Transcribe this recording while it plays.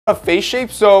of face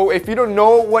shape, so if you don't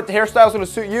know what hairstyle is going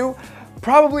to suit you,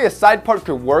 probably a side part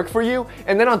could work for you.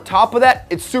 And then on top of that,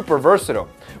 it's super versatile.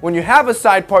 When you have a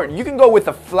side part, you can go with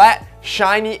a flat,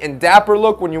 shiny, and dapper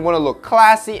look when you want to look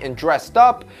classy and dressed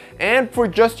up. And for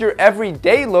just your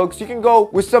everyday looks, you can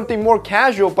go with something more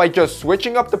casual by just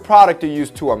switching up the product you use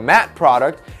to a matte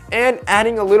product and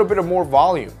adding a little bit of more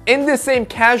volume. In this same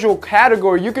casual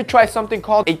category, you could try something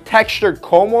called a textured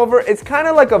comb over. It's kind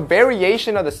of like a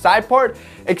variation of the side part,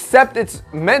 except it's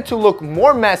meant to look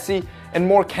more messy and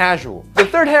more casual. The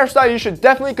third hairstyle you should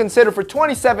definitely consider for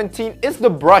 2017 is the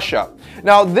brush up.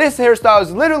 Now this hairstyle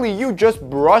is literally you just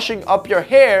brushing up your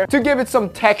hair to give it some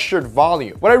textured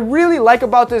volume. What I really like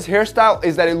about this hairstyle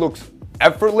is that it looks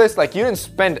effortless, like you didn't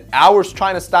spend hours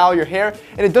trying to style your hair,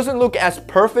 and it doesn't look as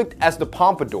perfect as the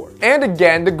pompadour. And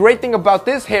again, the great thing about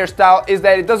this hairstyle is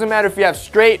that it doesn't matter if you have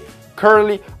straight,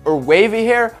 curly, or wavy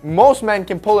hair, most men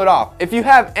can pull it off. If you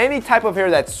have any type of hair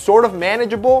that's sort of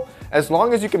manageable, as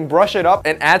long as you can brush it up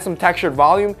and add some textured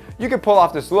volume, you can pull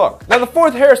off this look. Now the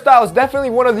fourth hairstyle is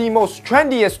definitely one of the most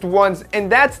trendiest ones, and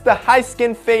that's the high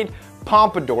skin fade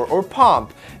pompadour or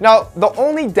pomp. Now the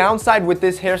only downside with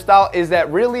this hairstyle is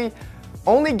that really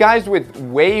only guys with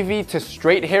wavy to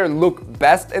straight hair look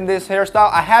best in this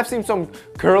hairstyle. I have seen some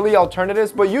curly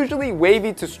alternatives, but usually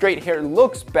wavy to straight hair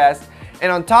looks best.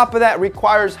 And on top of that,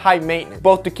 requires high maintenance,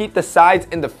 both to keep the sides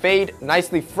in the fade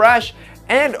nicely fresh,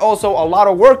 and also a lot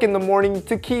of work in the morning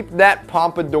to keep that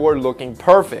pompadour looking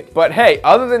perfect. But hey,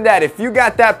 other than that, if you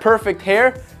got that perfect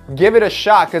hair, give it a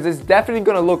shot, because it's definitely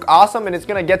gonna look awesome and it's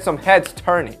gonna get some heads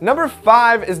turning. Number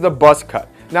 5 is the buzz cut.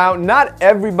 Now, not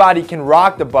everybody can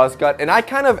rock the buzz cut, and I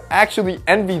kind of actually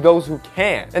envy those who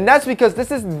can. And that's because this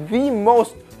is the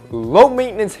most low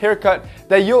maintenance haircut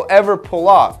that you'll ever pull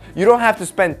off. You don't have to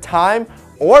spend time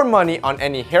or money on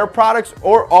any hair products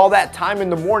or all that time in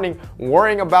the morning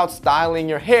worrying about styling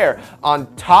your hair. On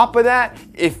top of that,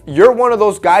 if you're one of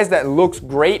those guys that looks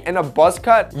great in a buzz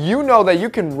cut, you know that you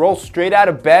can roll straight out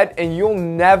of bed and you'll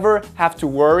never have to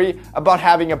worry about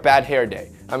having a bad hair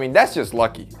day. I mean, that's just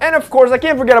lucky. And of course, I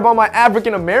can't forget about my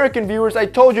African American viewers. I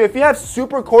told you, if you have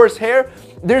super coarse hair,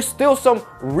 there's still some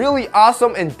really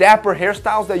awesome and dapper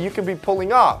hairstyles that you can be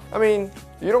pulling off. I mean,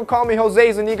 you don't call me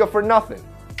Jose Zuniga for nothing.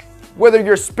 Whether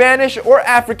you're Spanish or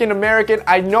African American,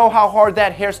 I know how hard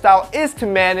that hairstyle is to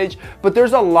manage, but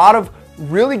there's a lot of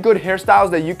really good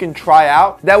hairstyles that you can try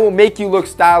out that will make you look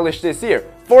stylish this year.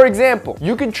 For example,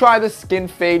 you can try the skin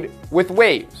fade with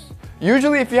waves.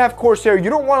 Usually if you have coarse hair, you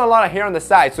don't want a lot of hair on the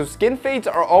side, so skin fades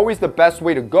are always the best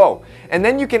way to go. And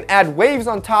then you can add waves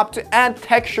on top to add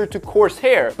texture to coarse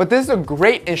hair. But this is a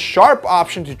great and sharp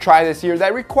option to try this year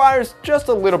that requires just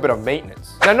a little bit of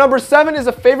maintenance. Now number 7 is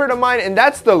a favorite of mine, and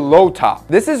that's the low top.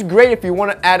 This is great if you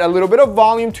want to add a little bit of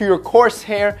volume to your coarse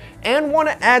hair and want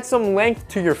to add some length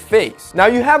to your face. Now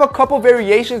you have a couple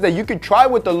variations that you could try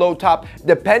with the low top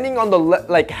depending on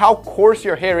the how coarse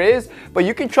your hair is, but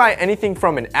you can try anything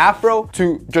from an afro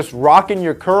to just rocking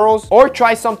your curls, or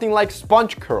try something like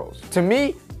sponge curls. To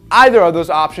me, either of those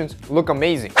options look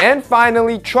amazing. And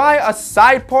finally, try a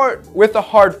side part with a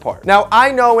hard part. Now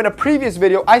I know in a previous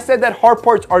video I said that hard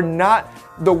parts are not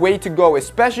the way to go,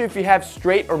 especially if you have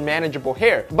straight or manageable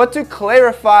hair. But to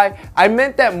clarify, I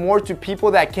meant that more to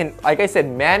people that can, like I said,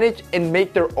 manage and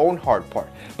make their own hard part.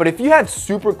 But if you have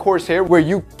super coarse hair where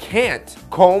you can't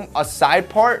comb a side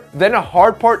part, then a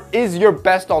hard part is your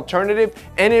best alternative,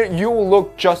 and you will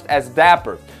look just as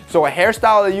dapper. So a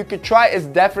hairstyle that you could try is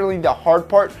definitely the hard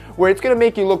part, where it's gonna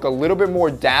make you look a little bit more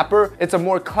dapper. It's a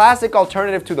more classic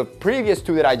alternative to the previous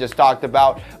two that I just talked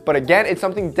about. But again, it's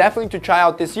something definitely to try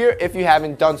out this year if you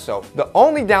haven't done so. The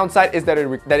only downside is that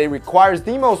it requires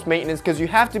the most maintenance, because you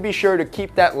have to be sure to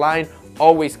keep that line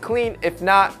always clean. If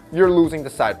not, you're losing the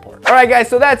side part. Alright guys,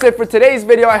 so that's it for today's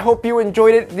video. I hope you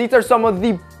enjoyed it. These are some of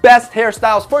the best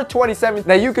hairstyles for 2017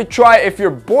 that you could try if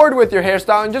you're bored with your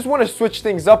hairstyle and just want to switch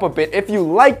things up a bit. If you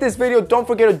like this video, don't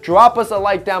forget to drop us a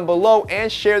like down below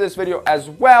and share this video as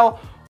well.